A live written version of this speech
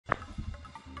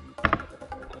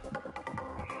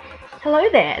Hello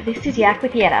there, this is Yak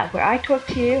with Yetta, where I talk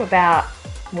to you about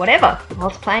whatever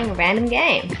whilst playing a random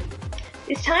game.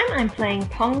 This time I'm playing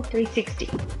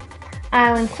Pong360.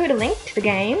 I'll include a link to the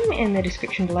game in the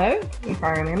description below, if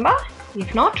I remember.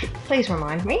 If not, please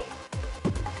remind me.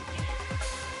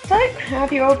 So, how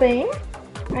have you all been?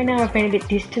 I know I've been a bit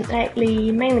distant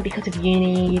lately, mainly because of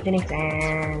uni, then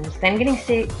exams, then getting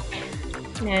sick.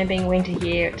 You know, being winter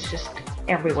here, it's just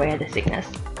everywhere, the sickness.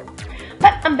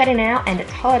 But I'm better now, and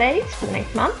it's holidays for the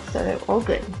next month, so all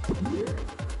good.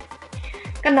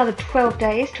 Got another 12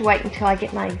 days to wait until I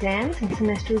get my exams and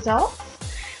semester results.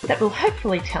 That will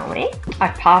hopefully tell me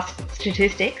I've passed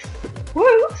statistics,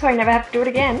 woo, so I never have to do it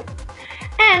again.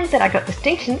 And that I got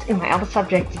distinctions in my other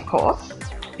subjects, of course.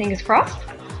 Fingers crossed.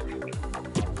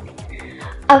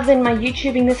 Other than my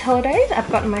YouTubing this holidays,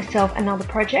 I've gotten myself another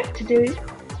project to do.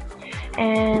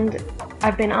 And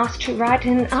I've been asked to write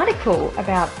an article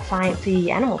about sciencey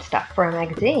animal stuff for a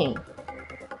magazine.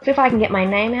 So if I can get my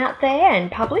name out there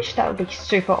and published, that would be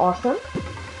super awesome.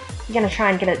 I'm going to try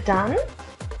and get it done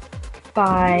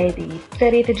by the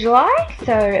 30th of July,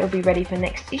 so it'll be ready for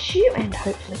next issue and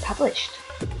hopefully published.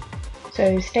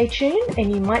 So stay tuned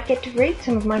and you might get to read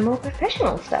some of my more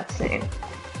professional stuff soon.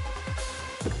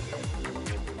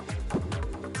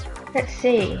 Let's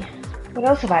see, what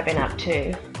else have I been up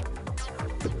to?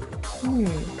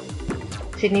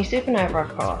 Sydney Supernova,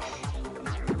 of course.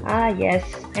 Ah yes,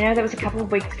 I know that was a couple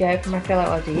of weeks ago for my fellow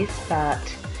Aussies, but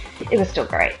it was still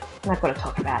great, and I've got to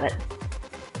talk about it.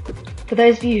 For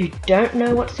those of you who don't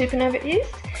know what Supernova is,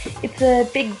 it's a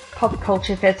big pop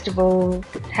culture festival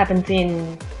that happens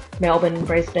in Melbourne,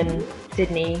 Brisbane,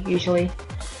 Sydney, usually,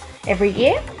 every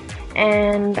year.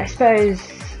 And I suppose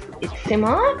it's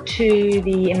similar to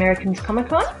the Americans Comic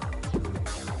Con.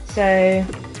 So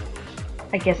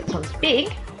I guess it's not as big,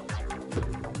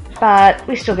 but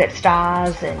we still get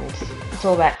stars, and it's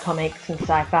all about comics and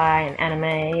sci-fi and anime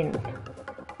and,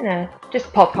 you know,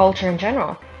 just pop culture in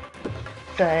general.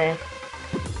 So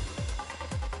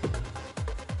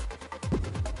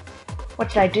what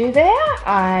did I do there?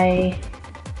 I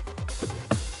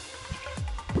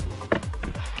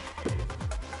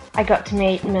got to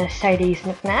meet Mercedes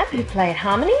McNabb, who played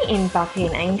Harmony in Buffy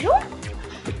and Angel.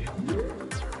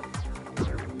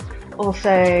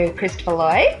 Also Christopher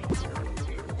Lloyd,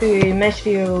 who most of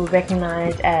you will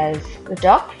recognise as the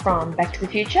Doc from Back to the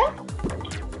Future,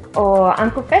 or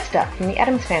Uncle Fester from the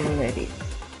Addams Family movies.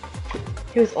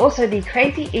 He was also the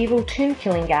crazy evil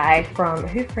tomb-killing guy from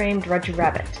Who Framed Roger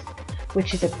Rabbit,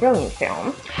 which is a brilliant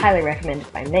film, highly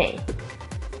recommended by me.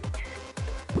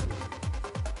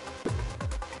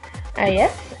 Oh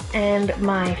yes, and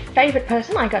my favourite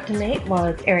person I got to meet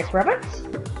was Eric Roberts,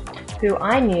 who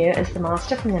I knew as the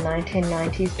Master from the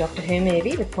 1990s Doctor Who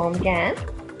movie with Paul McGann,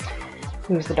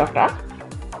 who was the Doctor.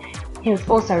 He was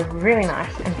also really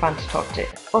nice and fun to talk to.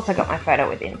 Also got my photo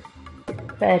with him.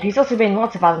 But he's also been in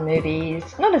lots of other movies,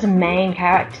 not as a main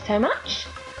character so much,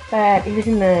 but he was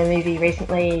in the movie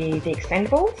recently, The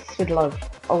Expendables, with a lot of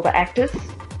older actors,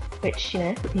 which, you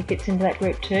know, he fits into that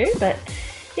group too. But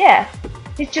yeah,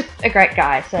 he's just a great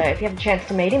guy, so if you have a chance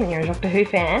to meet him and you're a Doctor Who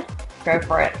fan, go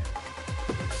for it.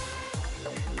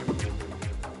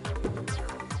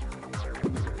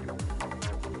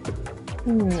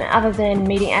 Other than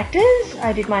meeting actors,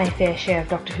 I did my fair share of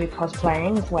Doctor Who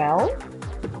cosplaying as well.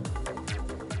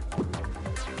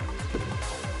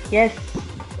 Yes,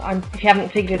 if you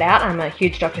haven't figured it out, I'm a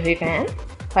huge Doctor Who fan,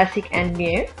 classic and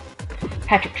new.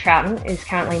 Patrick Troughton is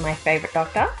currently my favourite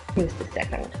Doctor, he was the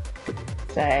second.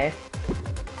 So,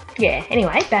 yeah,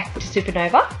 anyway, back to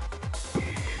Supernova.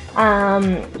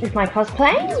 With my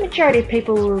cosplaying, the majority of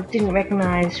people didn't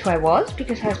recognise who I was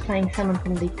because I was playing someone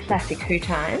from the classic Who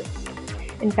times.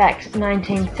 In fact,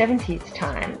 1970s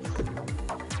times,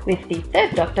 with the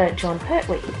third Doctor, John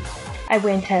Pertwee. I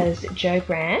went as Jo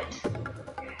Grant.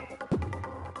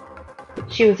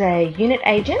 She was a unit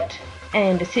agent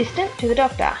and assistant to the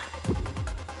Doctor,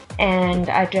 and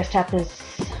I dressed up as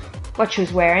what she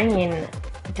was wearing in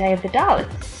Day of the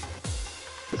Daleks.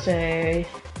 So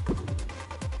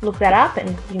look that up and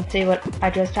you can see what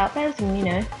I dressed up as, and you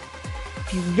know,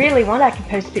 if you really want, I can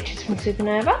post pictures from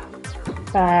Supernova,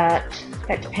 but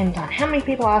that depends on how many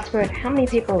people ask for it, how many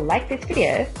people like this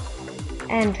video,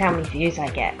 and how many views I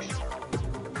get,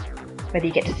 whether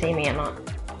you get to see me or not.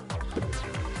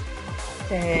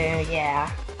 So yeah,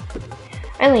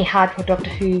 only hardcore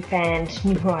Doctor Who fans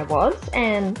knew who I was,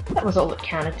 and that was all that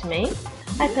counted to me.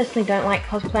 I personally don't like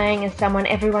cosplaying as someone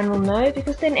everyone will know,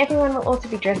 because then everyone will also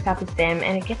be dressed up as them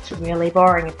and it gets really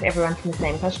boring if everyone's in the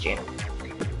same costume.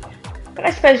 But I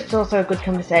suppose it's also a good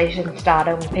conversation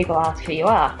starter when people ask who you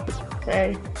are.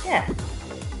 So, yeah.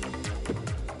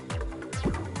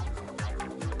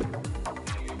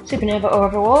 Supernova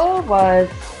overall was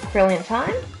a brilliant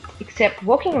time, except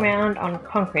walking around on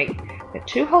concrete for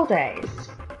 2 whole days.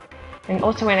 And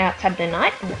also went out Saturday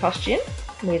night in the costume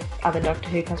with other Doctor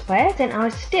Who cosplayers, and I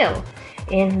was still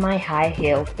in my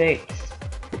high-heeled boots.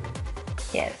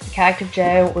 Yes, the character of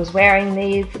Jo was wearing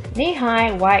these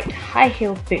knee-high white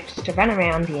high-heeled boots to run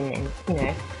around in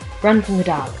and, run from the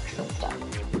Daleks and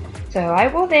stuff. So I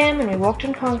wore them and we walked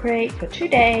on concrete for 2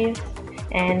 days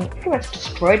and pretty much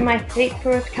destroyed my feet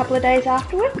for a couple of days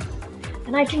afterwards,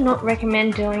 and I do not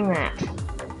recommend doing that.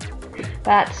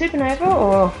 But Supernova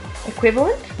or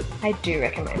equivalent, I do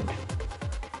recommend.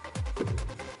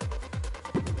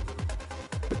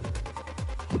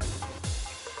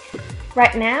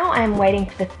 Right now I'm waiting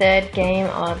for the 3rd game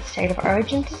of State of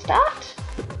Origin to start.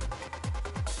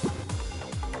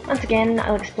 Once again,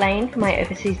 I'll explain for my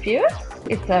overseas viewers.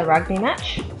 It's a rugby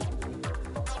match.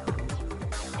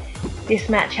 This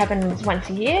match happens once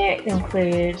a year. It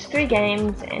includes 3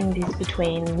 games and is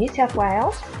between New South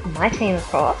Wales, my team of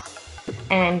course,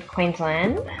 and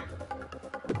Queensland.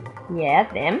 Yeah,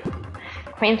 them.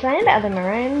 Queensland are the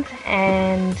Maroons,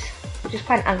 and which is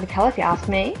quite an ugly colour if you ask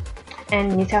me,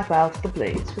 and New South Wales the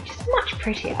Blues, which is much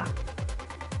prettier.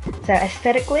 So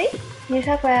aesthetically, New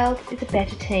South Wales is a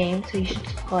better team, so you should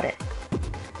support it.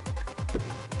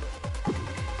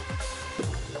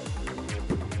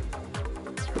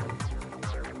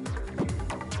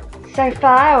 So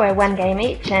far we're 1 game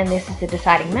each, and this is the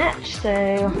deciding match, so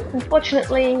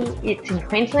unfortunately it's in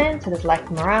Queensland, so there's lack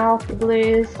of morale for the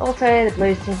Blues. Also the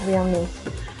Blues seem to be on this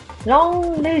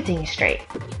long losing streak,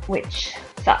 which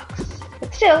sucks.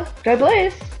 But still, go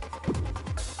Blues!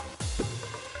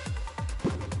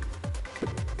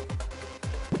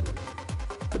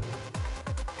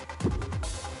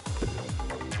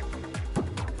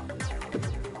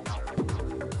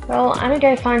 Well, I'm going to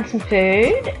go find some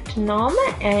food to nom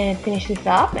and finish this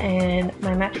up, and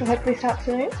my match will hopefully start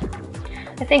soon.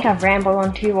 I think I've rambled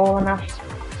on to you all enough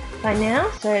by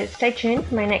now, so stay tuned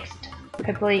for my next,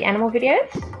 hopefully, animal videos,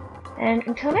 and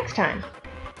until next time.